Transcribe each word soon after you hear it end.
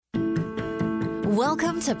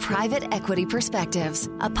Welcome to Private Equity Perspectives,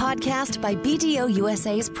 a podcast by BDO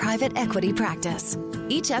USA's private equity practice.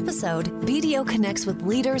 Each episode, BDO connects with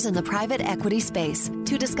leaders in the private equity space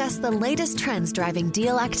to discuss the latest trends driving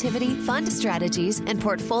deal activity, fund strategies, and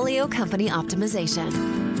portfolio company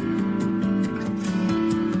optimization.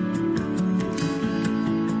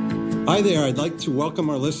 Hi there. I'd like to welcome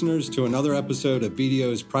our listeners to another episode of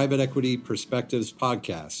BDO's Private Equity Perspectives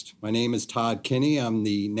podcast. My name is Todd Kinney. I'm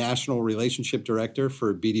the National Relationship Director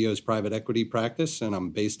for BDO's Private Equity Practice, and I'm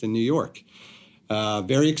based in New York.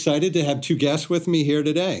 Very excited to have two guests with me here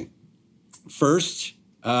today. First,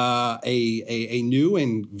 a new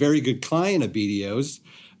and very good client of BDO's,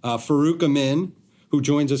 Farouk Amin, who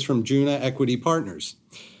joins us from Juna Equity Partners.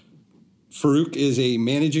 Farouk is a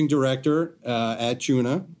managing director at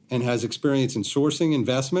Juna and has experience in sourcing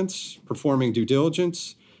investments, performing due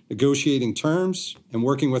diligence, negotiating terms, and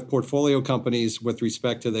working with portfolio companies with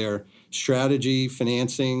respect to their strategy,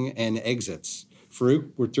 financing, and exits.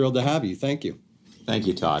 Farouk, we're thrilled to have you. Thank you. Thank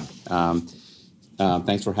you, Todd.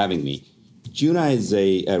 Thanks for having me. Juna is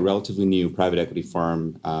a relatively new private equity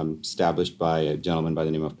firm established by a gentleman by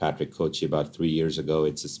the name of Patrick Kochi about 3 years ago.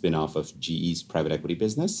 It's a spinoff of GE's private equity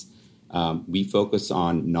business. We focus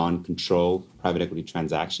on non-control private equity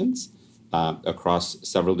transactions across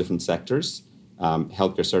several different sectors.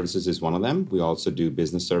 Healthcare services is one of them. We also do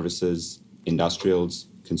business services, industrials,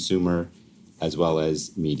 consumer, as well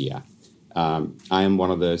as media. I am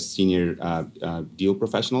one of the senior deal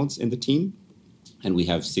professionals in the team, and we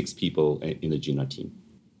have 6 people in the Juna team.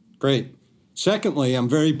 Great. Secondly, I'm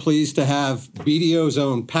very pleased to have BDO's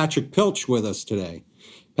own Patrick Pilch with us today.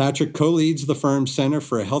 Patrick co-leads the firm's Center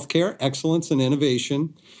for Healthcare Excellence and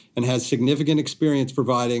Innovation and has significant experience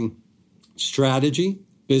providing strategy,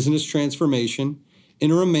 business transformation,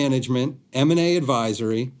 interim management, M&A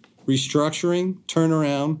advisory, restructuring,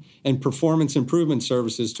 turnaround, and performance improvement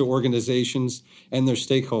services to organizations and their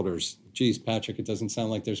stakeholders. Geez, Patrick, it doesn't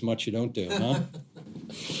sound like there's much you don't do, huh?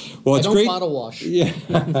 Well, it's great. Bottle wash. Yeah.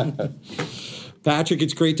 Patrick,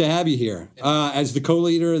 it's great to have you here. As the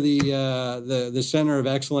co-leader of the Center of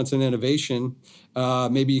Excellence and Innovation,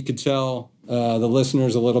 maybe you could tell the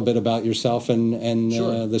listeners a little bit about yourself and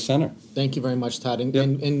Sure. The center. Thank you very much, Todd, and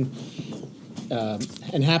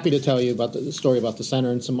happy to tell you about the story about the center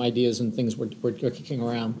and some ideas and things we're kicking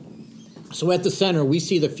around. So at the center, we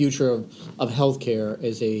see the future of healthcare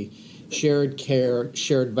as a shared care,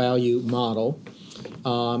 shared value model.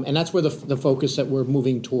 And that's where the focus that we're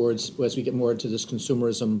moving towards as we get more into this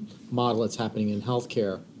consumerism model that's happening in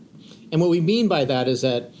healthcare. And what we mean by that is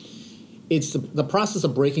that it's the process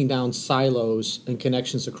of breaking down silos and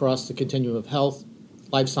connections across the continuum of health,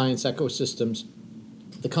 life science ecosystems,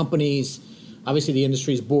 the companies, obviously the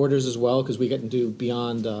industry's borders as well, because we get into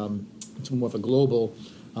beyond it's more of a global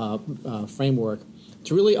framework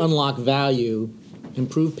to really unlock value,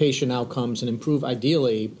 improve patient outcomes, and improve,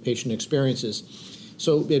 ideally, patient experiences.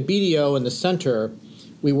 So at BDO and the center,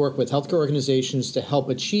 we work with healthcare organizations to help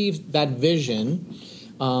achieve that vision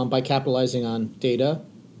by capitalizing on data,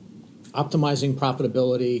 optimizing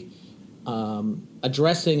profitability,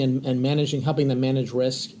 addressing and managing, helping them manage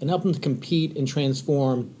risk, and helping them to compete and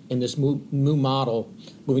transform in this new model,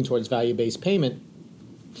 moving towards value-based payment.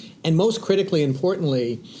 And most critically,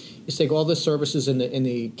 importantly, is take all the services and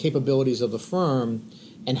the capabilities of the firm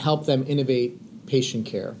and help them innovate patient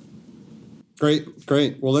care.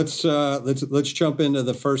 Great. Well, let's jump into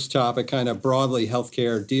the first topic, kind of broadly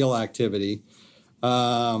healthcare deal activity.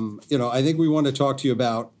 I think we want to talk to you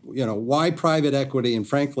about, why private equity and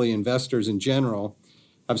frankly investors in general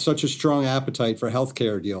have such a strong appetite for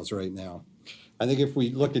healthcare deals right now. I think if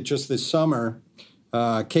we look at just this summer,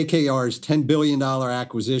 KKR's $10 billion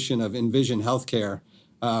acquisition of Envision Healthcare,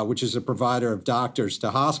 which is a provider of doctors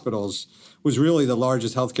to hospitals, was really the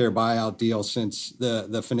largest healthcare buyout deal since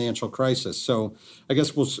the financial crisis. So I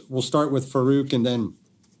guess we'll start with Farouk, and then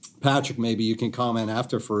Patrick, maybe you can comment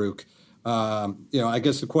after Farouk. I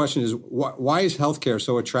guess the question is, why is healthcare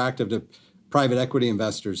so attractive to private equity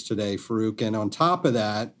investors today, Farouk? And on top of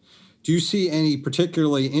that, do you see any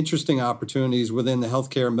particularly interesting opportunities within the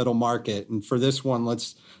healthcare middle market? And for this one,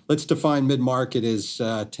 let's define mid-market as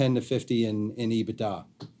 10 to 50 in EBITDA.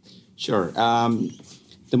 Sure.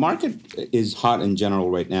 The market is hot in general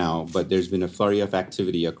right now, but there's been a flurry of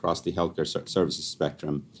activity across the healthcare services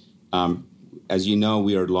spectrum. As you know,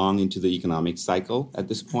 we are long into the economic cycle at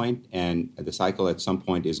this point, and the cycle at some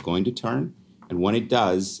point is going to turn. And when it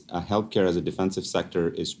does, healthcare as a defensive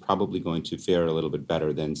sector is probably going to fare a little bit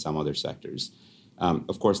better than some other sectors.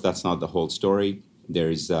 Of course, that's not the whole story.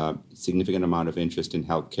 There's a significant amount of interest in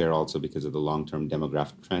healthcare also because of the long-term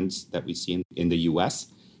demographic trends that we see in the U.S.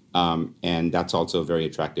 And that's also a very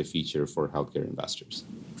attractive feature for healthcare investors.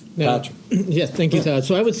 Now, yes, thank you, Todd.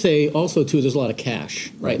 So I would say also, too, there's a lot of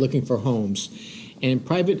cash, right, looking for homes. And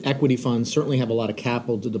private equity funds certainly have a lot of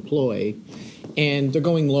capital to deploy, and they're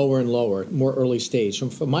going lower and lower, more early stage.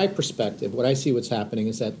 From my perspective, what I see what's happening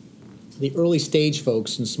is that the early stage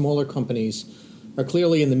folks and smaller companies are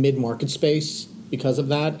clearly in the mid-market space because of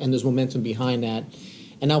that, and there's momentum behind that.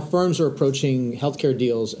 And now firms are approaching healthcare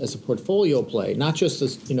deals as a portfolio play, not just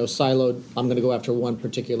as siloed. I'm going to go after one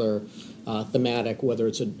particular thematic, whether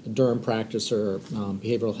it's a derm practice or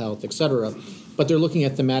behavioral health, et cetera. But they're looking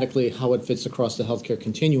at thematically how it fits across the healthcare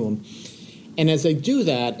continuum. And as they do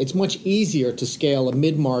that, it's much easier to scale a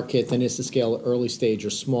mid-market than it is to scale early stage or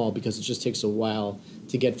small, because it just takes a while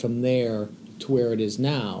to get from there to where it is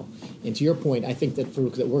now. And to your point, I think that,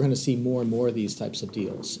 Farouk, that we're going to see more and more of these types of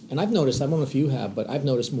deals. And I've noticed, I don't know if you have, but I've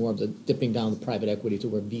noticed more of the dipping down the private equity to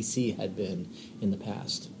where VC had been in the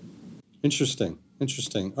past. Interesting.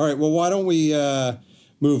 All right, well, why don't we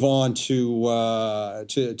move on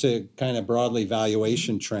to kind of broadly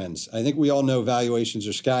valuation trends. I think we all know valuations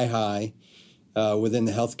are sky high within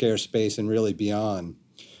the healthcare space and really beyond.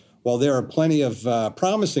 While there are plenty of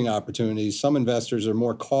promising opportunities, some investors are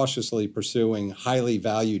more cautiously pursuing highly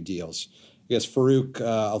valued deals. I guess, Farouk,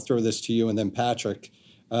 I'll throw this to you, and then Patrick.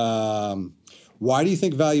 Why do you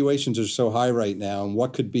think valuations are so high right now, and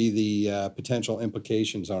what could be the potential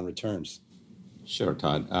implications on returns? Sure,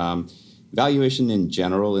 Todd. Valuation in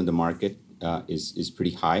general in the market is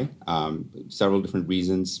pretty high. Several different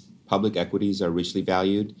reasons. Public equities are richly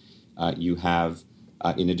valued. You have,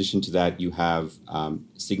 in addition to that, you have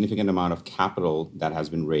significant amount of capital that has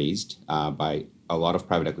been raised by a lot of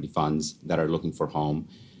private equity funds that are looking for home,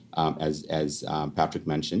 as Patrick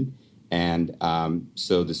mentioned. And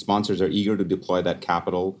so the sponsors are eager to deploy that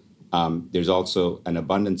capital. There's also an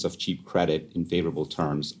abundance of cheap credit in favorable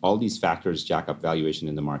terms. All these factors jack up valuation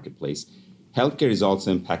in the marketplace. Healthcare is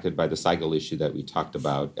also impacted by the cycle issue that we talked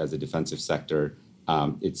about as a defensive sector.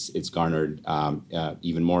 It's garnered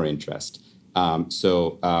even more interest.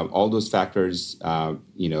 So all those factors,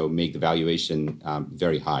 make the valuation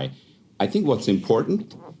very high. I think what's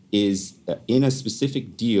important is in a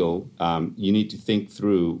specific deal, you need to think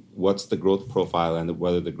through what's the growth profile and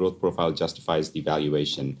whether the growth profile justifies the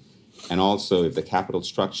valuation. And also if the capital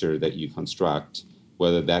structure that you construct,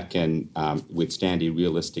 whether that can withstand a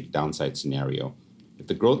realistic downside scenario. If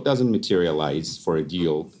the growth doesn't materialize for a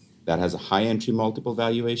deal that has a high entry multiple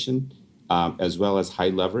valuation, as well as high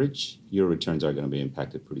leverage, your returns are going to be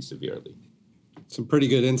impacted pretty severely. Some pretty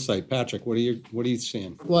good insight. Patrick, what are you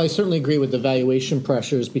seeing? Well, I certainly agree with the valuation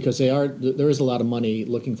pressures because there is a lot of money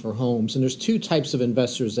looking for homes. And there's two types of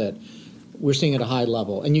investors that we're seeing at a high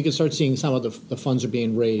level. And you can start seeing some of the funds are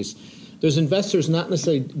being raised. There's investors not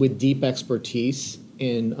necessarily with deep expertise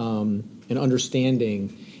in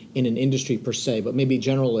understanding in an industry per se, but maybe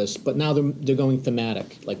generalists. But now they're going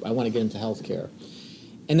thematic. Like, I want to get into healthcare.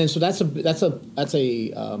 And then so that's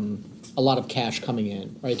a lot of cash coming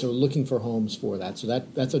in, right? So we're looking for homes for that. So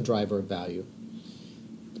that's a driver of value.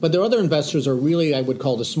 But there are other investors are really, I would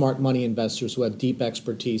call the smart money investors who have deep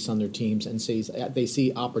expertise on their teams and they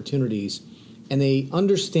see opportunities and they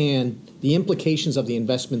understand the implications of the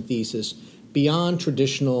investment thesis beyond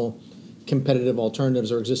traditional competitive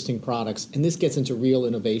alternatives or existing products. And this gets into real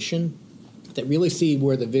innovation that really see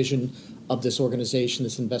where the vision of this organization,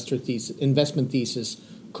 this investment thesis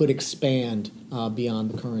could expand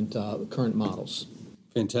beyond the current models.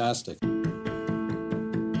 Fantastic.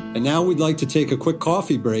 And now we'd like to take a quick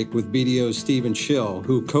coffee break with BDO's Stephen Schill,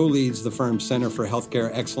 who co-leads the firm's Center for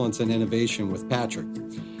Healthcare Excellence and Innovation with Patrick.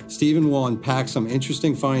 Stephen will unpack some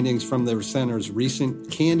interesting findings from the center's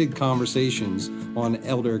recent candid conversations on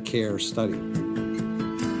elder care study.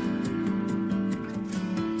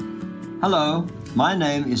 Hello, my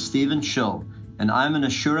name is Stephen Schill, and I'm an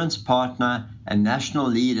assurance partner and national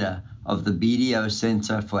leader of the BDO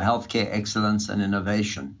Center for Healthcare Excellence and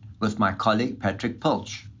Innovation with my colleague Patrick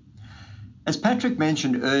Pilch. As Patrick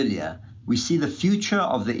mentioned earlier, we see the future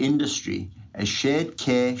of the industry as shared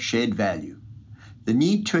care, shared value. The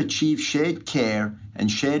need to achieve shared care and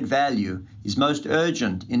shared value is most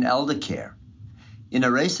urgent in elder care. In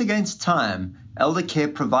a race against time, elder care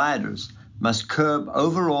providers must curb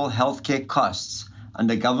overall healthcare costs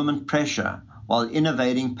under government pressure while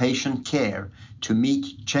innovating patient care to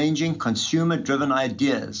meet changing consumer-driven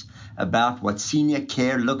ideas about what senior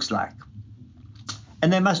care looks like.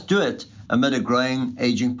 And they must do it amid a growing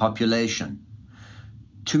aging population.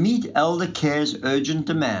 To meet elder care's urgent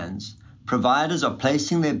demands, providers are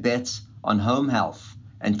placing their bets on home health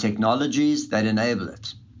and technologies that enable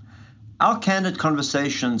it. Our Candid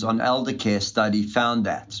Conversations on Elder Care study found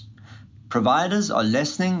that providers are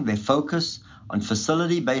lessening their focus on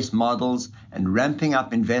facility-based models and ramping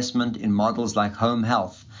up investment in models like home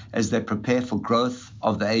health as they prepare for growth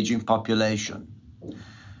of the aging population.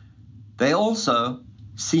 They also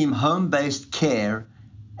seem home-based care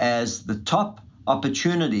as the top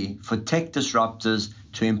opportunity for tech disruptors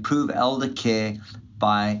to improve elder care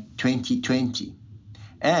by 2020.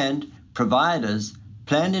 And providers'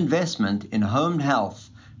 planned investment in home health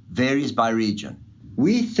varies by region.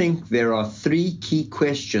 We think there are 3 key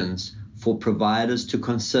questions for providers to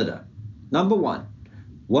consider. Number 1,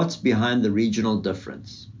 what's behind the regional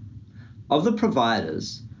difference? Of the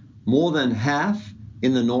providers, more than half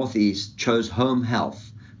in the Northeast chose home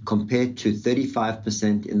health compared to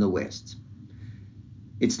 35% in the West.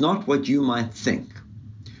 It's not what you might think.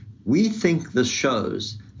 We think this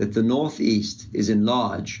shows that the Northeast is in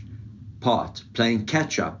large part playing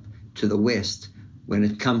catch-up to the West when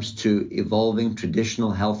it comes to evolving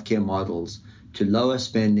traditional healthcare models to lower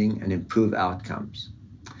spending and improve outcomes.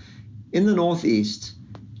 In the Northeast,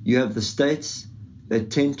 you have the states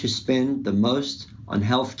that tend to spend the most on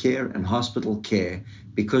healthcare and hospital care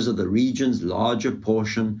because of the region's larger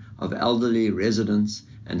portion of elderly residents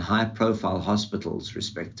and high-profile hospitals,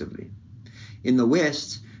 respectively. In the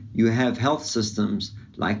West, you have health systems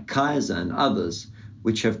like Kaiser and others,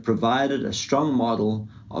 which have provided a strong model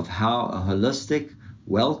of how a holistic,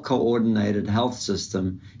 well-coordinated health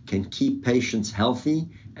system can keep patients healthy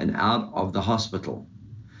and out of the hospital.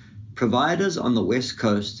 Providers on the West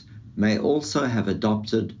Coast may also have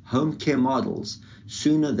adopted home care models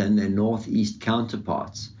sooner than their Northeast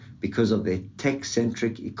counterparts because of their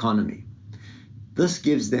tech-centric economy. This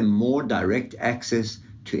gives them more direct access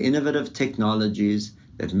to innovative technologies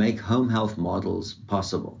that make home health models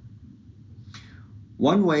possible.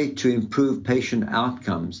 One way to improve patient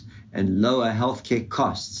outcomes and lower healthcare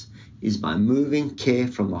costs is by moving care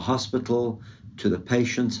from the hospital to the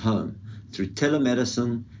patient's home through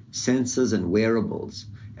telemedicine, sensors and wearables,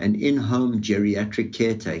 and in-home geriatric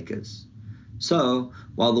caretakers. So,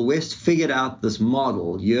 while the West figured out this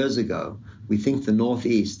model years ago, we think the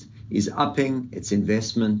Northeast is upping its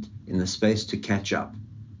investment in the space to catch up.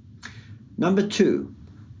 Number 2,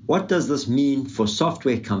 what does this mean for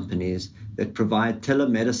software companies that provide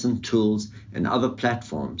telemedicine tools and other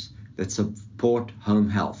platforms that support home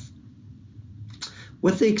health?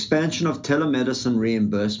 With the expansion of telemedicine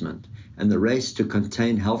reimbursement and the race to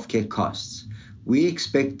contain healthcare costs, we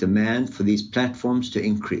expect demand for these platforms to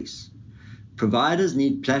increase. Providers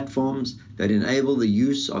need platforms that enable the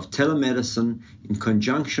use of telemedicine in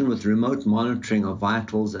conjunction with remote monitoring of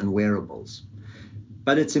vitals and wearables.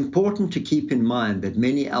 But it's important to keep in mind that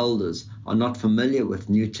many elders are not familiar with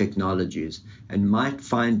new technologies and might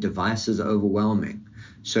find devices overwhelming.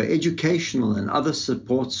 So educational and other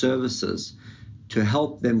support services to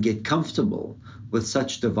help them get comfortable with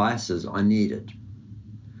such devices are needed.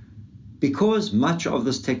 Because much of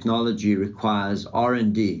this technology requires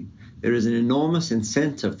R&D, there is an enormous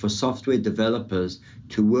incentive for software developers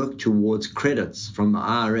to work towards credits from the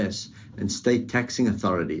IRS and state taxing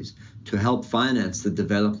authorities to help finance the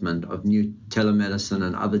development of new telemedicine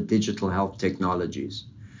and other digital health technologies.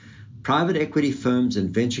 Private equity firms and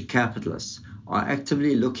venture capitalists are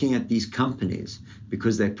actively looking at these companies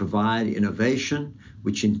because they provide innovation,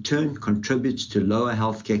 which in turn contributes to lower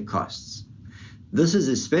healthcare costs. This is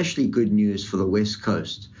especially good news for the West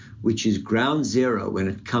Coast, which is ground zero when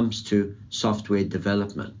it comes to software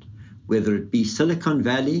development, whether it be Silicon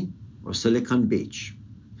Valley or Silicon Beach.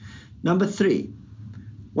 Number 3,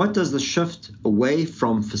 what does the shift away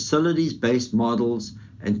from facilities-based models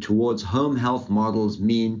and towards home health models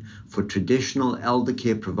mean for traditional elder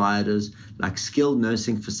care providers like skilled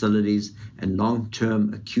nursing facilities and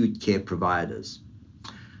long-term acute care providers?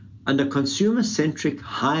 Under consumer-centric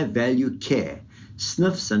high-value care,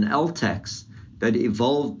 SNFs and LTACs that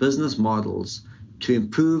evolve business models to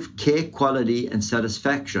improve care quality and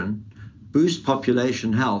satisfaction, boost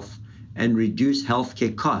population health, and reduce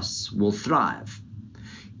healthcare costs will thrive.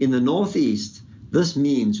 In the Northeast, this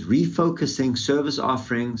means refocusing service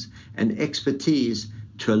offerings and expertise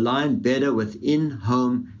to align better with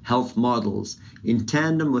in-home health models in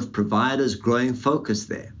tandem with providers' growing focus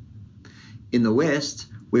there. In the West,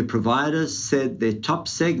 where providers said their top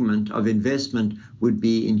segment of investment would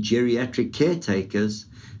be in geriatric caretakers,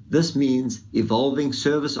 this means evolving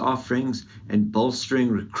service offerings and bolstering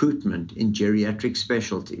recruitment in geriatric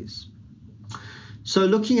specialties. So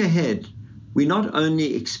looking ahead, we not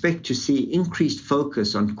only expect to see increased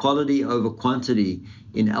focus on quality over quantity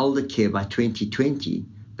in elder care by 2020,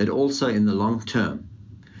 but also in the long term.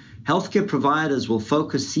 Healthcare providers will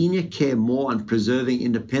focus senior care more on preserving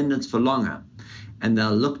independence for longer, and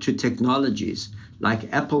they'll look to technologies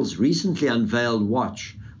like Apple's recently unveiled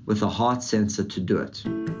watch with a heart sensor to do it.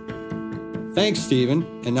 Thanks, Stephen.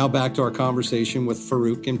 And now back to our conversation with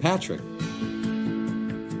Farouk and Patrick.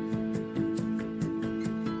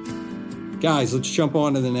 Guys, let's jump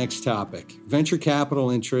on to the next topic. Venture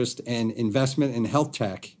capital interest and investment in health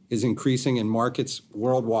tech is increasing in markets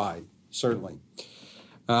worldwide, certainly.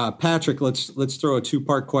 Patrick, let's throw a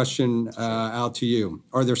two-part question out to you.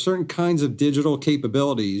 Are there certain kinds of digital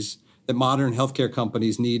capabilities that modern healthcare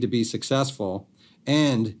companies need to be successful?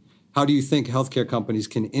 And how do you think healthcare companies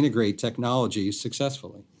can integrate technology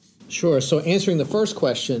successfully? Sure. So answering the first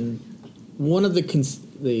question, one of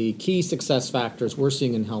the key success factors we're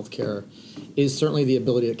seeing in healthcare is certainly the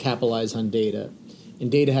ability to capitalize on data. And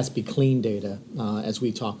data has to be clean data, as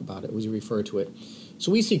we talk about it, as we refer to it.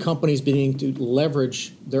 So we see companies beginning to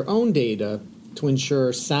leverage their own data to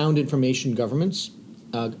ensure sound information governance,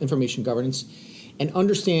 and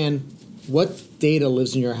understand what data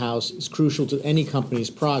lives in your house is crucial to any company's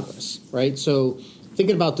progress, right? So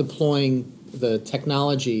thinking about deploying the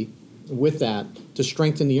technology with that to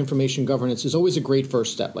strengthen the information governance is always a great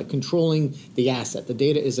first step, like controlling the asset. The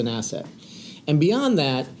data is an asset. And beyond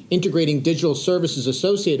that, integrating digital services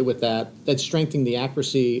associated with that strengthening the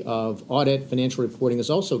accuracy of audit, financial reporting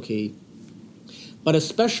is also key. But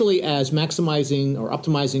especially as maximizing or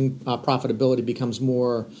optimizing profitability becomes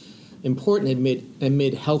more important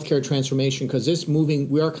amid healthcare transformation, because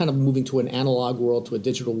we are kind of moving to an analog world, to a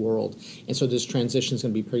digital world. And so this transition is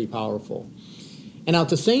going to be pretty powerful. And at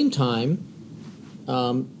the same time,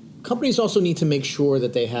 companies also need to make sure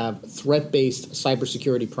that they have threat-based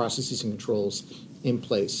cybersecurity processes and controls in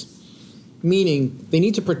place, meaning they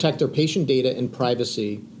need to protect their patient data and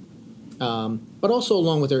privacy, but also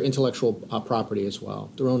along with their intellectual property as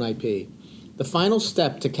well, their own IP. The final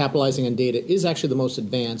step to capitalizing on data is actually the most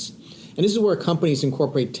advanced, and this is where companies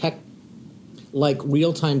incorporate tech like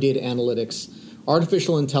real-time data analytics,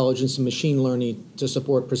 artificial intelligence, and machine learning to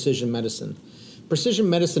support precision medicine. Precision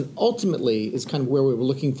medicine ultimately is kind of where we were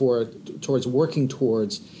looking working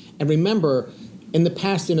towards. And remember, in the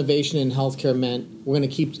past, innovation in healthcare meant we're going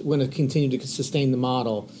to continue to sustain the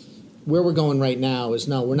model. Where we're going right now is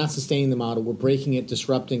no, we're not sustaining the model. We're breaking it,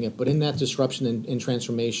 disrupting it. But in that disruption and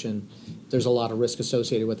transformation, there's a lot of risk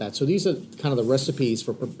associated with that. So these are kind of the recipes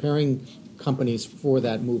for preparing companies for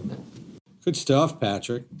that movement. Good stuff,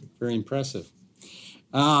 Patrick. Very impressive.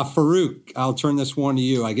 Farouk, I'll turn this one to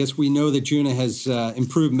you. I guess we know that Juna has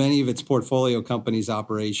improved many of its portfolio companies'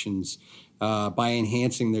 operations by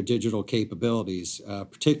enhancing their digital capabilities,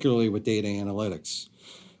 particularly with data analytics.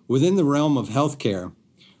 Within the realm of healthcare,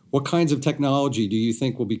 what kinds of technology do you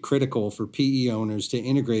think will be critical for PE owners to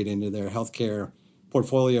integrate into their healthcare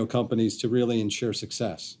portfolio companies to really ensure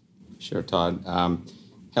success? Sure, Todd.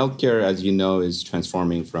 Healthcare, as you know, is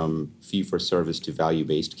transforming from fee-for-service to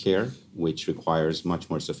value-based care, which requires much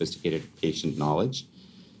more sophisticated patient knowledge.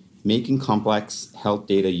 Making complex health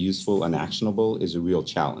data useful and actionable is a real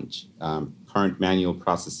challenge. Current manual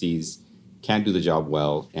processes can't do the job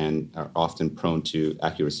well and are often prone to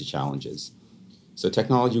accuracy challenges. So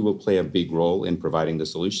technology will play a big role in providing the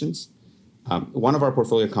solutions. One of our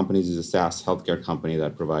portfolio companies is a SaaS healthcare company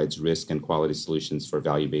that provides risk and quality solutions for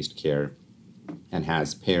value-based care and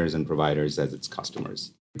has payers and providers as its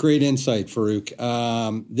customers. Great insight, Farouk.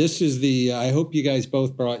 This is I hope you guys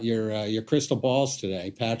both brought your crystal balls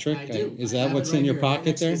today. Patrick, I do. Is that what's in your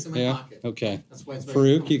pocket there? Yeah. Pocket. Okay. That's why it's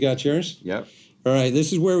very Farouk, you got yours? Yep. All right.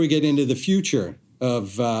 This is where we get into the future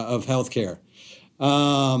of healthcare.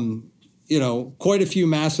 Quite a few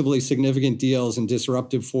massively significant deals and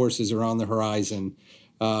disruptive forces are on the horizon,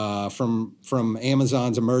 from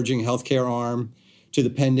Amazon's emerging healthcare arm to the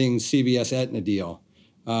pending CVS Aetna deal.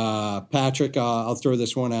 Patrick, I'll throw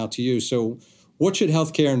this one out to you. So what should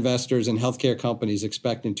healthcare investors and healthcare companies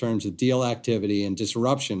expect in terms of deal activity and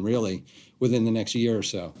disruption, really, within the next year or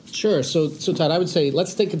so? Sure. So Todd, I would say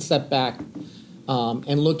let's take a step back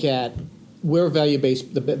and look at where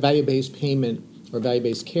the value-based payment or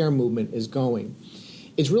value-based care movement is going.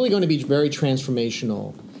 It's really going to be very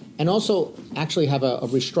transformational and also actually have a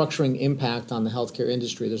restructuring impact on the healthcare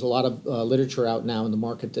industry. There's a lot of literature out now in the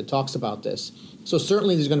market that talks about this. So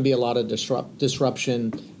certainly there's going to be a lot of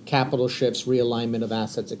disruption, capital shifts, realignment of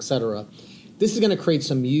assets, et cetera. This is going to create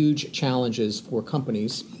some huge challenges for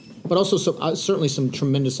companies, but also certainly some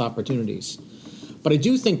tremendous opportunities. But I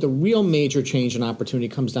do think the real major change and opportunity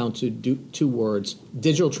comes down to two words: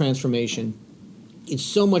 digital transformation It's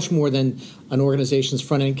so much more than an organization's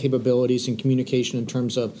front-end capabilities and communication in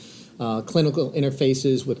terms of clinical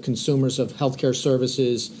interfaces with consumers of healthcare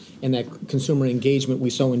services and that consumer engagement we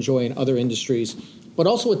so enjoy in other industries, but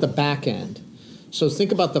also at the back end. So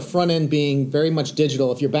think about the front end being very much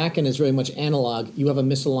digital. If your back end is very much analog, you have a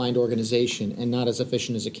misaligned organization and not as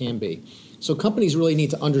efficient as it can be. So companies really need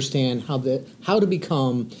to understand how to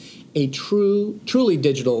become a truly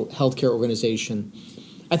digital healthcare organization.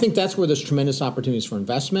 I think that's where there's tremendous opportunities for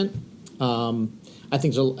investment. I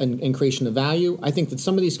think there's an creation of value. I think that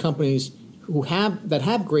some of these companies that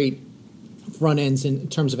have great front ends in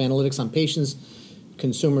terms of analytics on patients,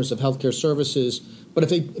 consumers of healthcare services, but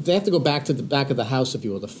if they have to go back to the back of the house, if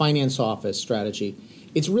you will, the finance office strategy,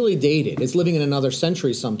 it's really dated. It's living in another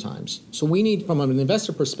century sometimes. So we need, from an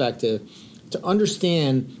investor perspective, to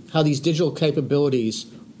understand how these digital capabilities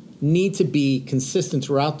need to be consistent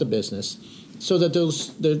throughout the business, so that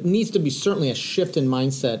there needs to be certainly a shift in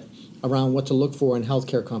mindset around what to look for in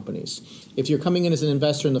healthcare companies. If you're coming in as an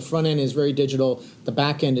investor and the front end is very digital, the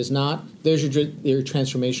back end is not, there's your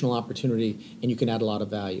transformational opportunity, and you can add a lot of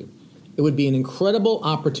value. It would be an incredible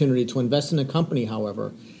opportunity to invest in a company,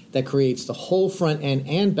 however, that creates the whole front end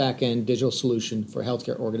and back end digital solution for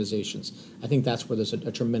healthcare organizations. I think that's where there's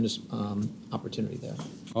a tremendous opportunity there.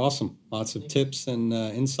 Awesome. Lots of tips and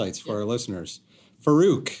insights for our listeners.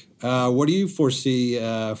 Farouk, what do you foresee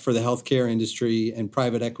for the healthcare industry and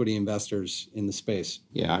private equity investors in the space?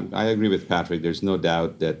 Yeah, I agree with Patrick. There's no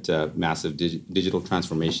doubt that massive digital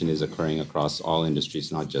transformation is occurring across all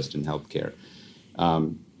industries, not just in healthcare.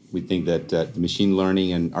 We think that machine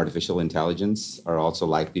learning and artificial intelligence are also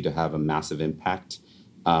likely to have a massive impact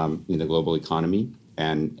in the global economy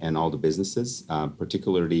and all the businesses,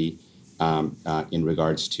 particularly in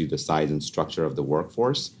regards to the size and structure of the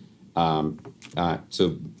workforce.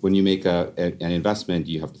 So when you make an investment,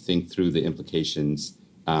 you have to think through the implications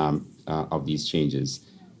of these changes.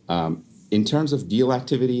 In terms of deal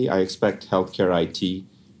activity, I expect healthcare IT,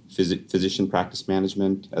 physician practice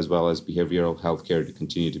management, as well as behavioral healthcare to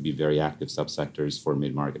continue to be very active subsectors for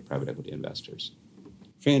mid-market private equity investors.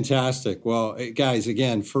 Fantastic. Well, guys,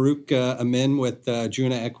 again, Farouk Amin with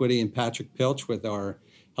Juna Equity and Patrick Pilch with our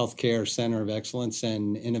Healthcare Center of Excellence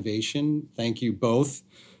and Innovation. Thank you both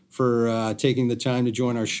for taking the time to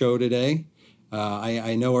join our show today.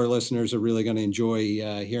 I know our listeners are really going to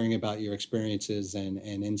enjoy hearing about your experiences and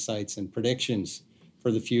insights and predictions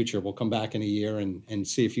for the future. We'll come back in a year and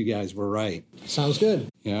see if you guys were right. Sounds good.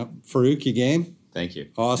 Yeah. Farouk, you game? Thank you.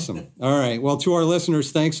 Awesome. All right. Well, to our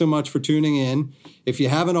listeners, thanks so much for tuning in. If you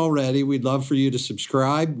haven't already, we'd love for you to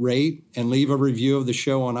subscribe, rate, and leave a review of the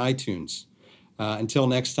show on iTunes. Until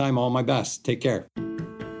next time, all my best. Take care.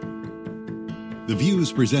 The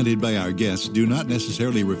views presented by our guests do not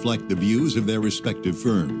necessarily reflect the views of their respective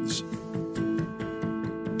firms.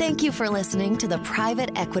 Thank you for listening to the Private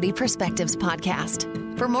Equity Perspectives podcast.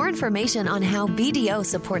 For more information on how BDO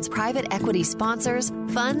supports private equity sponsors,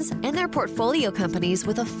 funds, and their portfolio companies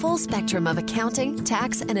with a full spectrum of accounting,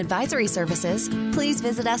 tax, and advisory services, please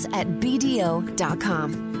visit us at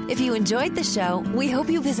BDO.com. If you enjoyed the show, we hope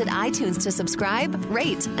you visit iTunes to subscribe,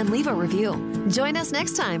 rate, and leave a review. Join us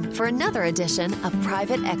next time for another edition of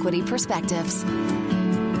Private Equity Perspectives.